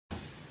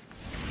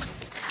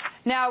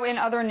Now, in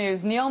other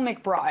news, Neil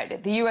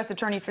MacBride, the U.S.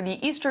 Attorney for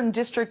the Eastern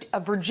District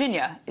of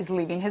Virginia, is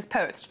leaving his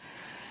post.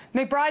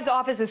 MacBride's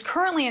office is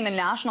currently in the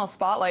national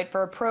spotlight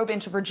for a probe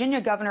into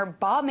Virginia Governor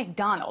Bob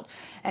McDonnell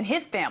and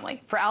his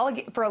family for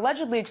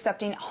allegedly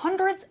accepting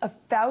hundreds of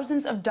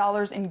thousands of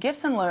dollars in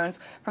gifts and loans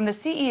from the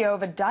CEO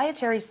of a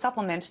dietary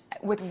supplement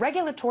with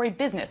regulatory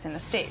business in the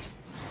state.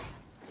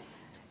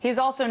 He is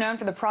also known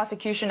for the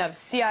prosecution of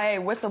CIA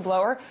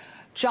whistleblower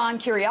John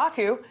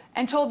Kiriakou,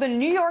 and told the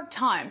New York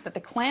Times that the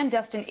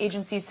clandestine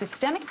agency's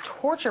systemic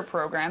torture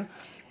program,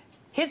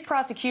 his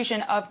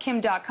prosecution of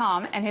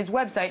Kim.com, and his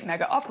website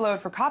Mega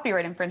Upload for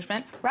copyright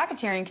infringement,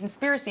 racketeering,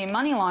 conspiracy,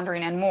 money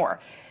laundering, and more.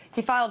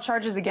 He filed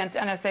charges against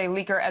NSA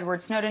leaker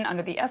Edward Snowden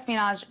under the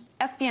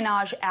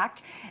Espionage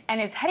Act and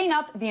is heading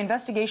up the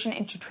investigation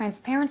into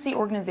transparency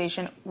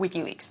organization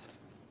WikiLeaks.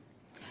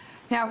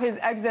 Now, his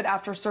exit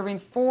after serving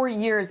 4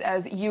 years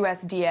as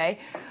USDA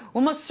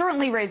will most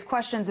certainly raise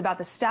questions about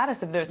the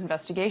status of those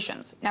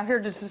investigations. Now, here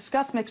to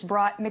discuss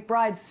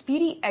MacBride's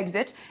speedy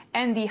exit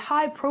and the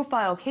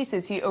high-profile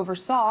cases he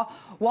oversaw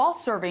while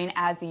serving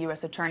as the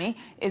U.S. Attorney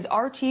is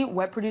RT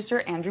web producer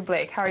Andrew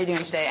Blake. How are you doing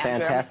today,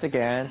 Andrew? Fantastic,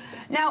 Aaron.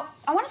 Now,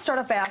 I want to start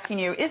off by asking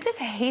you, is this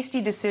a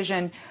hasty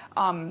decision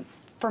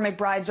for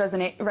MacBride's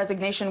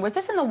resignation? Was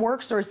this in the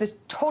works, or is this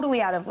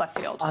totally out of left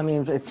field? I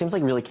mean, it seems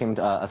like really came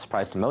to a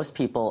surprise to most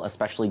people,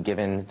 especially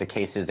given the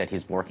cases that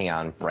he's working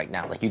on right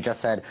now. Like you just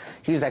said,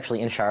 he was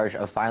actually in charge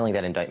of filing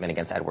that indictment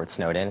against Edward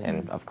Snowden,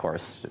 and of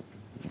course,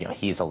 you know,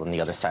 he's on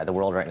the other side of the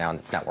world right now, and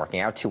it's not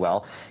working out too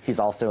well. He's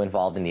also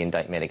involved in the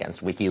indictment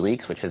against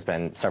WikiLeaks, which has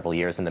been several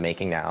years in the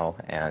making now,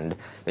 and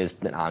is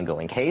an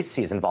ongoing case.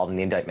 He's involved in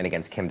the indictment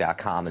against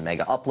Kim.com and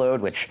Mega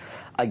Upload, which,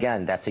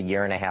 again, that's a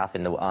year and a half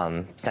in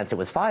the since it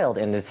was filed,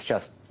 and it's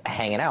just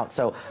hanging out.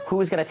 So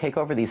who is going to take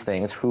over these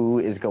things? Who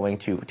is going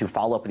to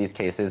follow up with these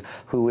cases?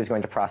 Who is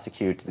going to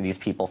prosecute these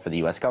people for the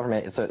U.S.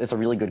 government? It's a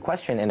really good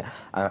question, and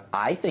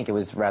I think it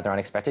was rather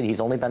unexpected.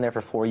 He's only been there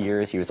for 4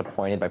 years. He was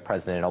appointed by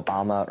President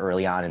Obama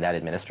early on in that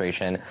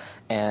administration,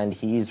 and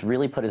he's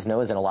really put his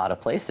nose in a lot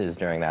of places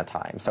during that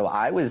time. So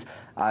I was,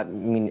 I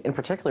mean, in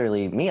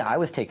particularly me, I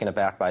was taken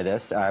aback by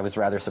this. I was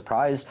rather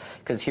surprised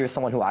because here's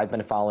someone who I've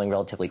been following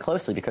relatively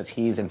closely because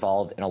he's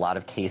involved in a lot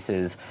of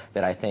cases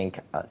that I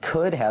think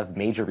could have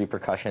major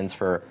repercussions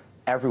for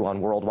everyone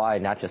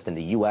worldwide, not just in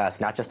the U.S.,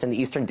 not just in the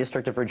Eastern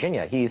District of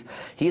Virginia.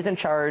 He's in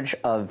charge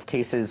of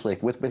cases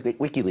like with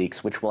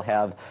WikiLeaks, which will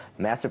have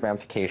massive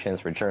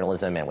ramifications for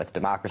journalism and with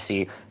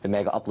democracy. The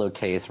Mega Upload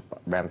case,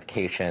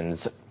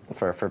 ramifications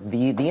for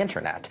the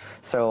internet.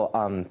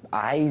 So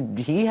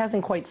he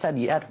hasn't quite said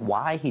yet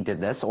why he did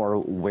this or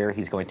where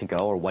he's going to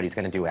go or what he's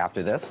going to do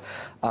after this.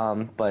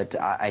 But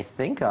I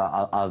think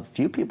a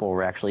few people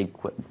were actually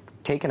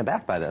taken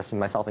aback by this, and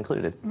myself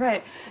included.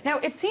 Right. Now,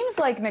 it seems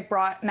like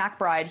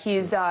MacBride,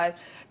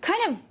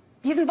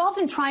 he's involved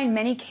in trying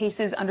many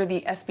cases under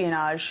the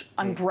espionage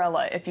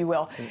umbrella, if you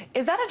will.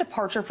 Is that a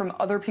departure from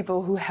other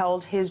people who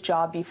held his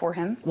job before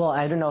him? Well,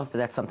 I don't know if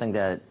that's something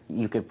that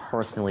you could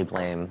personally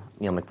blame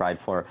Neil MacBride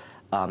for.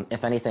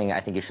 If anything, I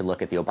think you should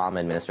look at the Obama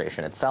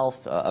administration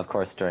itself. Of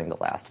course, during the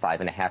last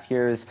 5.5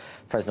 years,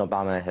 President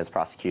Obama has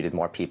prosecuted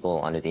more people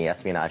under the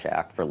Espionage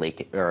Act for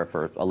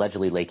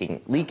allegedly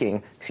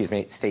leaking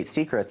state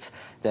secrets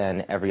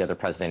than every other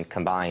president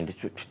combined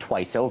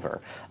twice over.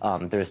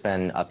 There's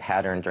been a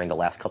pattern during the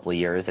last couple of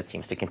years that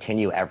seems to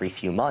continue every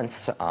few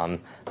months,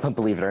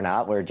 believe it or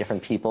not, where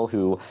different people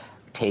who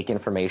take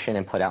information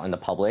and put out in the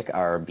public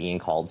are being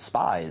called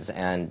spies.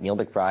 And Neil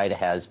MacBride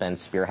has been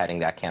spearheading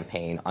that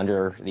campaign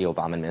under the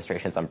Obama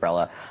administration's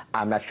umbrella.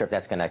 I'm not sure if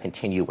that's going to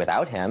continue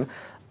without him.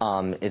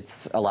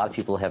 It's a lot of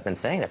people have been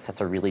saying that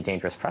sets a really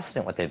dangerous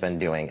precedent what they've been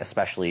doing,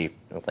 especially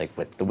like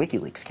with the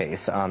WikiLeaks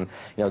case. You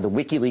know, the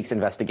WikiLeaks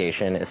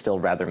investigation is still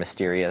rather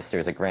mysterious.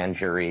 There's a grand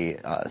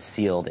jury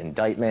sealed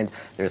indictment.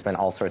 There's been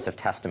all sorts of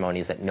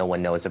testimonies that no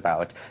one knows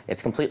about.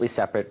 It's completely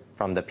separate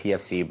from the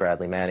PFC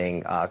Bradley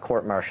Manning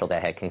court-martial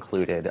that had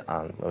concluded. It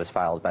was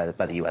filed by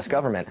the U.S.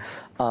 government.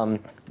 You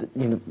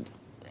know,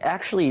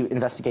 actually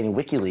investigating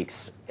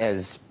WikiLeaks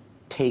has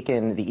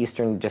taken the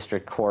Eastern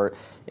District Court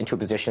into a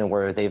position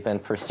where they've been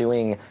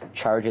pursuing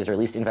charges or at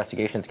least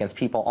investigations against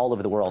people all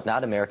over the world,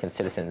 not American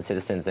citizens,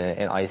 citizens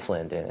in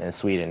Iceland and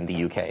Sweden,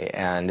 the UK.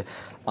 And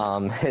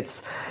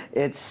it's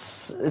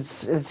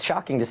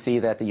shocking to see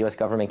that the U.S.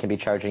 government can be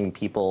charging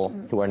people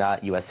who are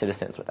not U.S.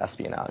 citizens with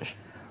espionage.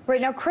 Right.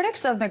 Now,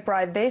 critics of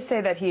MacBride, they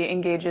say that he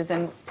engages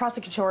in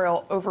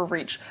prosecutorial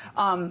overreach.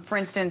 For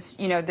instance,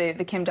 you know,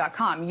 the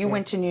Kim.com. You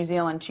went to New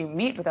Zealand to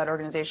meet with that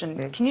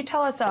organization. Can you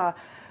tell us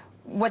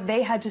what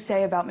they had to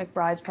say about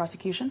MacBride's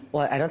prosecution?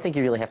 Well, I don't think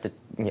you really have to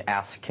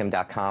ask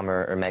Kim.com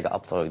or Mega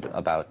Upload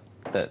about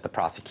the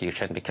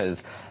prosecution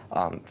because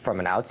from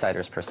an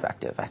outsider's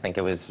perspective, I think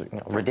it was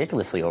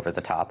ridiculously over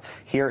the top.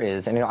 Here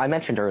is, and I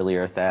mentioned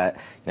earlier that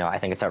I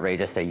think it's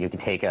outrageous that you can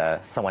take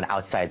someone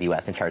outside the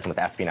U.S. and charge them with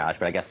espionage,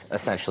 but I guess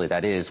essentially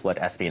that is what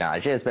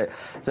espionage is. But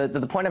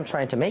the point I'm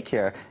trying to make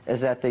here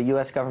is that the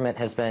U.S. government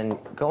has been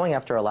going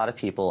after a lot of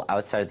people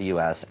outside the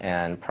U.S.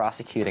 and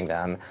prosecuting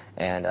them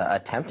and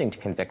attempting to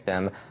convict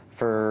them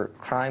for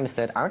crimes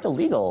that aren't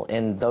illegal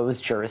in those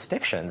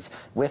jurisdictions.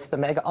 With the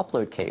mega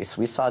upload case,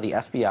 we saw the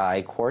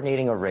FBI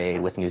coordinating a raid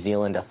with New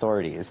Zealand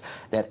authorities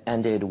that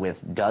ended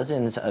with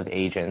dozens of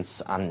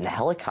agents on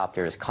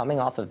helicopters coming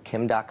off of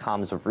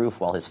Kim.com's roof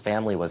while his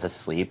family was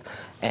asleep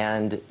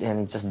and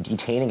just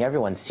detaining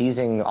everyone,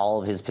 seizing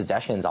all of his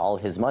possessions, all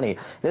of his money.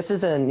 This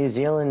is a New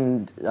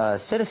Zealand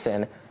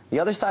citizen, the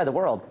other side of the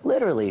world,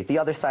 literally the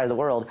other side of the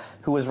world,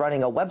 who was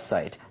running a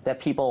website that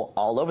people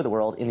all over the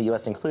world, in the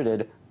U.S.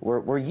 included,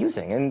 were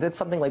using. And that's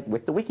something like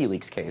with the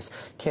WikiLeaks case.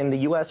 Can the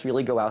U.S.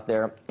 really go out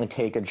there and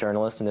take a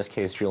journalist, in this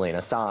case Julian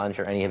Assange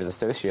or any of his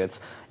associates,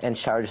 and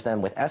charge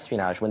them with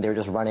espionage when they're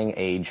just running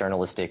a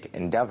journalistic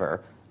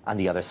endeavor on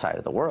the other side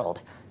of the world?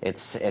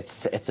 It's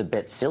a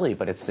bit silly,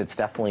 but it's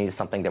definitely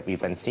something that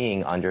we've been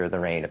seeing under the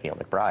reign of Neil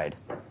MacBride.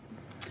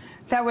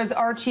 That was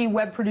Archie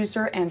web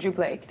producer Andrew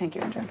Blake. Thank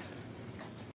you, Andrew.